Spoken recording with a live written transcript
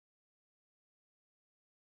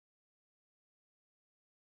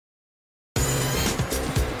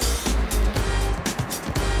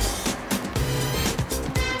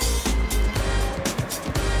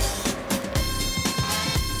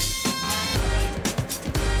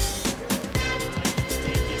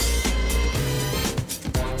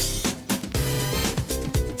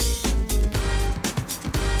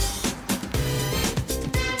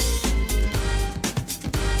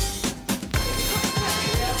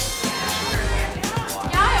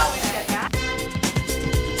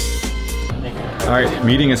Alright,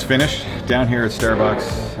 meeting is finished. Down here at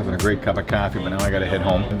Starbucks, having a great cup of coffee, but now I gotta head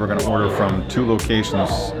home. We're gonna order from two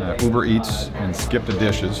locations, Uber Eats and Skip the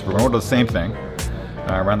Dishes. We're gonna order the same thing,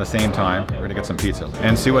 around the same time. We're gonna get some pizza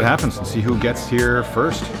and see what happens and see who gets here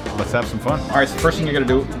first. Let's have some fun. Alright, so the first thing you gotta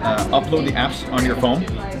do, upload the apps on your phone.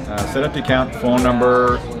 Set up the account, phone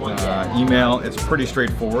number, email. It's pretty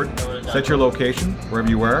straightforward. Set your location, wherever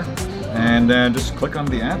you are, and then just click on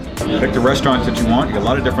the app. Pick the restaurant that you want. You get a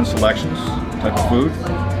lot of different selections, type of food.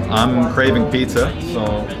 I'm craving pizza, so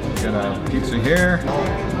got a pizza here,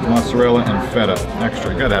 mozzarella and feta.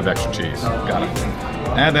 Extra, gotta have extra cheese. Got it.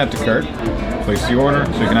 Add that to cart. Place the order,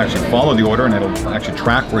 so you can actually follow the order and it'll actually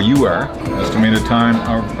track where you are. Estimated time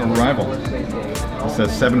of arrival. It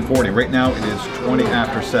says 7:40. Right now it is 20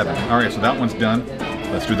 after 7. All right, so that one's done.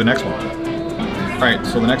 Let's do the next one. All right,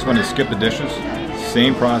 so the next one is Skip the Dishes.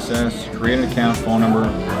 Same process. Create an account, phone number,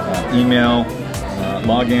 email,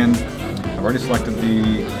 log in. I've already selected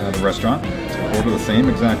the restaurant. So order the same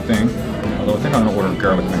exact thing. Although I think I'm gonna order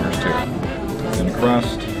garlic fingers too. Thin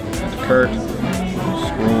crust, add to cart.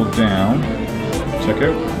 Scroll down. Check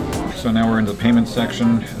out. So now we're in the payment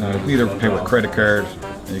section. You can either pay with credit card.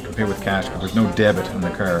 You can pay with cash, but there's no debit in the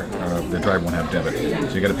car. The driver won't have debit.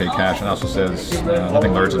 So you got to pay cash, and it also says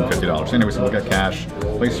nothing larger than $50. Anyway, so we'll get cash,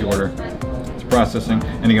 place the order, it's processing,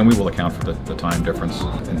 and again, we will account for the time difference.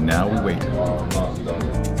 And now we wait.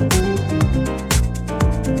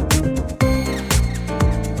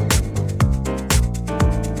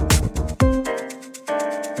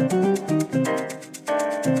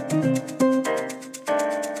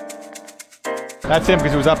 That's him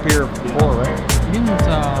because he was up here before, right?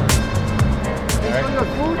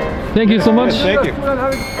 Thank you so much. Yes, thank you.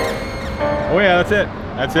 Oh yeah, that's it.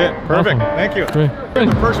 That's it. Perfect. Awesome. Thank you. Great.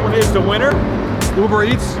 The first one is the winner, Uber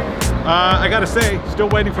Eats. I gotta say, still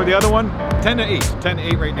waiting for the other one. 10 to 8. 10 to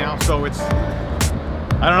 8 right now. So it's,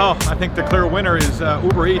 I don't know. I think the clear winner is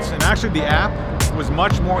Uber Eats. And actually the app was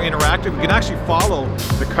much more interactive. You can actually follow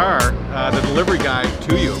the car, the delivery guy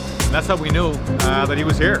to you. And that's how we knew that he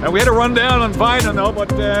was here. And we had to run down and find him though, but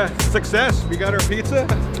success. We got our pizza.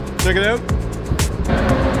 Check it out.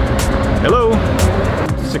 Hello.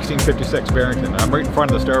 1656 Barrington. I'm right in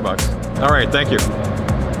front of the Starbucks. All right, thank you.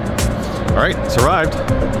 All right, it's arrived.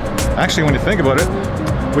 Actually, when you think about it,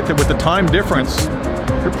 with the time difference,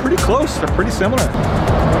 they're pretty close. They're pretty similar.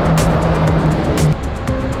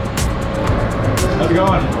 How's it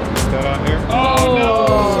going? That on here? Oh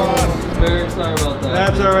no! Very sorry about that.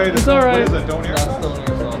 That's all right. It's all right. What is it? Donair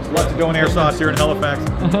sauce? Lots of Donair sauce here in Halifax.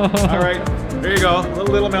 All right, there you go. A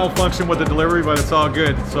little malfunction with the delivery, but it's all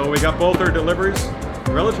good. So we got both our deliveries.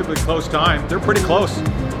 Relatively close time. They're pretty close.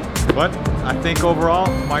 But I think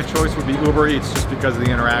overall, my choice would be Uber Eats just because of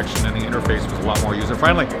the interaction and the interface was a lot more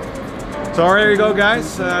user-friendly. So there you go,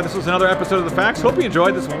 guys. This was another episode of The Facts. Hope you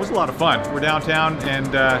enjoyed this one. It was a lot of fun. We're downtown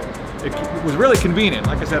and it was really convenient.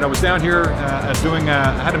 Like I said, I was down here I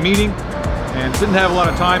had a meeting and didn't have a lot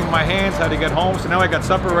of time in my hands. Had to get home, so now I got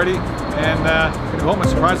supper ready and gonna go home and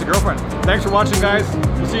surprise the girlfriend. Thanks for watching, guys.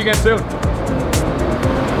 We'll see you again soon.